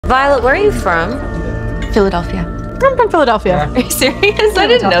Violet, where are you from? Philadelphia. I'm from Philadelphia. Are you serious? I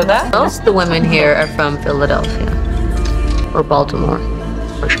didn't know that. Most of the women here are from Philadelphia, or Baltimore,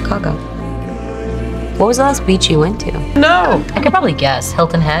 or Chicago. What was the last beach you went to? No. I could probably guess.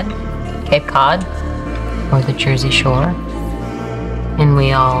 Hilton Head, Cape Cod, or the Jersey Shore. And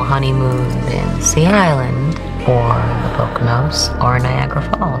we all honeymooned in Sea Island, or the Poconos, or Niagara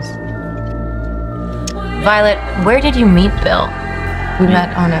Falls. Violet, where did you meet Bill? We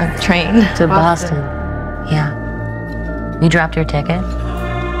met on a train To Boston. Yeah. You dropped your ticket,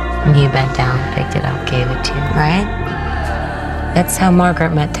 and you bent down, picked it up, gave it to you, right? That's how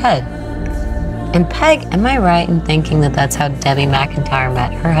Margaret met Ted. And Peg, am I right in thinking that that's how Debbie McIntyre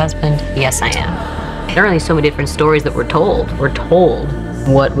met her husband? Yes, I am. There are only so many different stories that we're told. We're told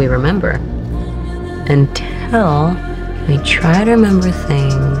what we remember. Until we try to remember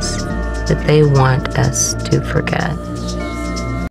things that they want us to forget.